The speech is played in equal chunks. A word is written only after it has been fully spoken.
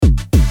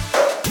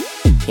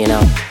You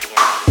know,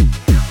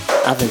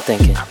 I've been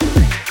thinking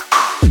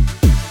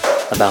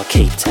about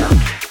Cape Town,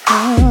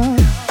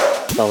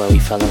 about where we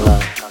fell in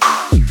love.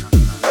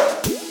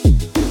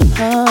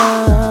 And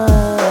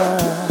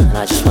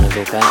I just wanna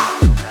go back.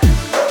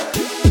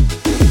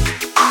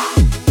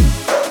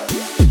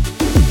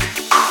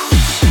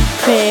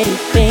 Pretty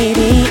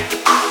baby,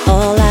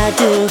 all I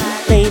do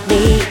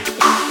lately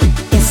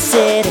is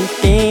sit and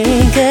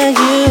think of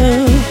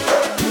you.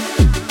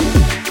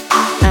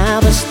 I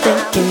was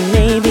thinking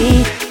maybe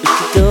we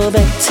could go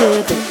back to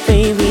the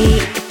way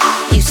we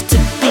used to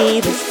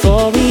be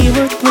before we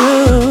were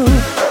through.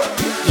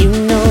 You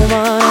know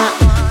what I'm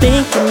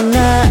thinking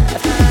of,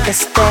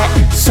 it's that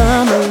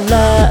summer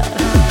love.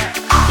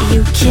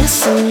 You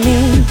kissing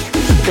me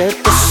with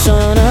the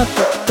sun up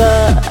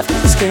above,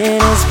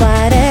 skin as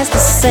white as the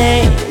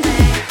sand,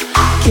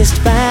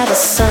 kissed by the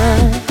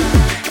sun.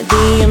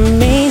 The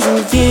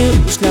amazing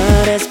views,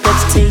 not as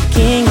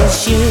breathtaking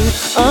as you.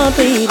 Oh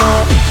baby,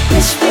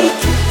 wish we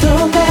could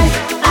go back.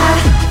 I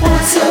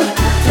want to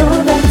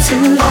throw back to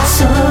that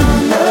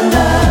summer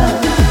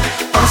love,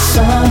 that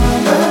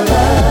summer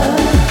love.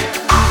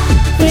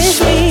 Wish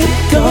we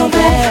could go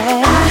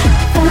back. I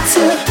want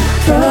to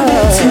throw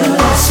back to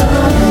that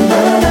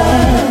summer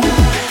love,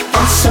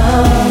 that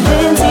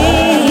summer love.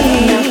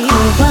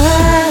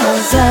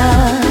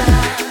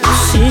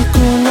 우시고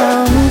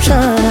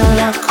넘쳐나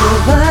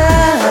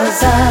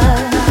나쿠바자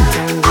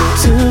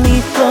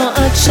당구틀리고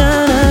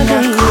어쩌나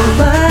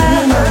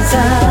나쿠바자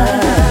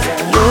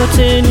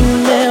요새는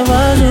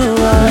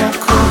내와주와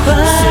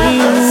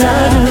나쿠바자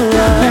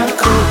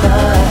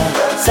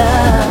나쿠바자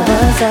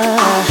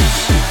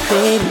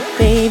Baby,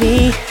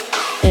 baby,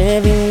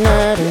 every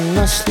night in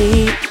my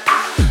sleep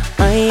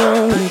I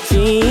only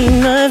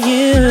dream of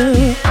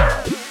you.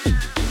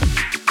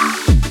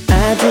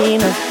 I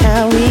dream of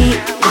how we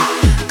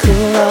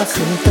cool off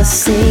in the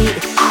sea,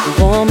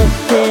 warm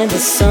up in the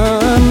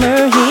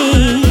summer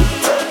heat.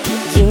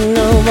 You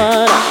know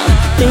what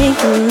I'm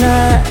thinking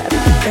of,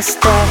 it's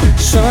that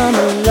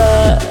summer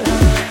love.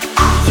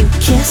 You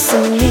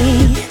kissing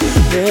me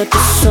with the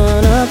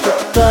sun up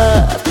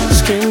above,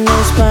 skin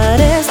as white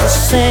as the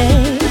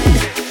sand,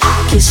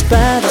 kissed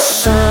by the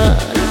sun.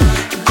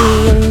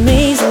 The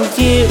amazing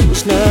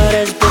views, not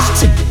as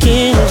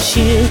breathtaking as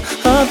you.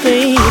 Oh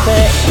baby,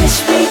 wish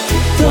we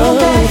could go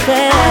back. I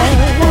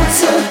want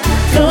to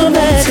go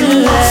back to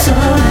that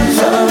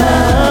summer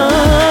love.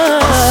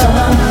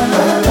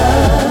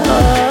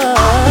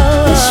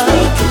 Wish we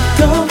could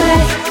go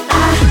back. I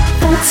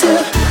want to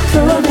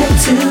go back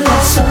to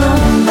that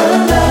summer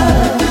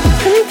love,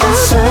 that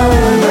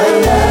summer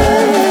love.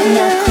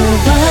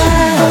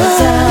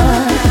 나쿠바자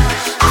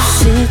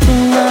우시고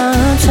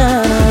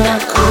넘쳐나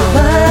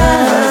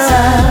나쿠바자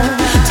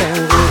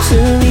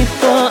당구틀이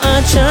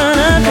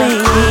뻗어잖아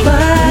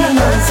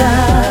나쿠바자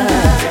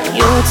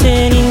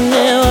요새는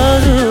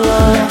내워주어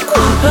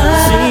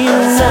나쿠바자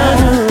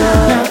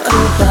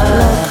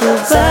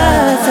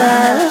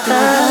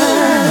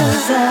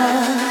나쿠바자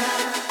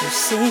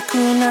우시고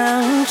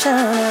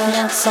넘쳐나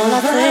That's all I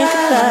think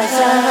about.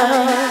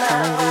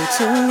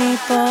 당구틀이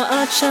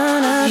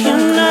뻗어잖아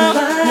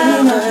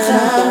나쿠바자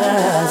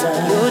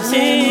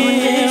요새는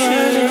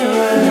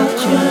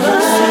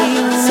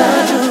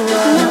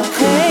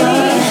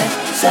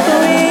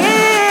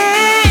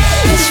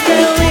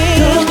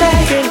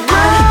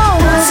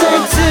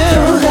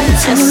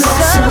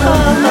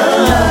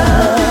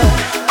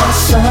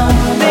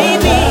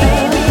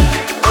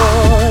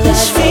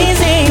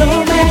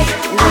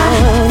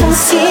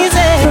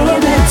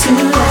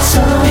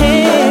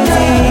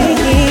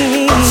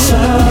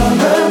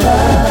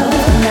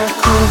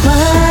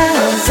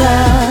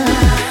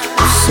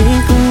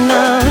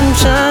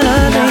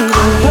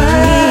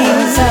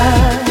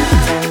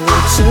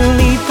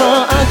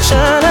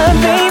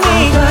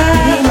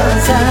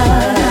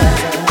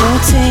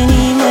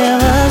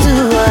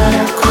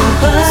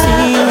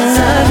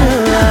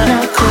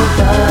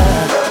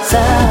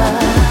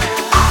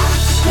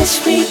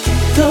wish we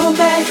could go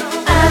back.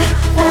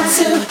 I want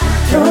to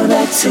throw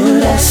back to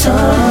that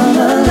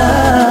summer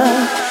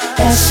love,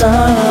 that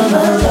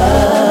summer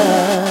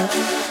love.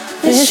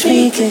 Wish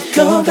we could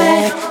go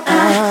back.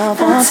 I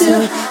want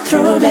to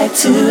throw back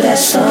to that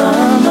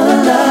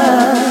summer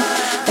love,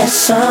 that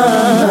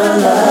summer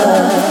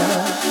love.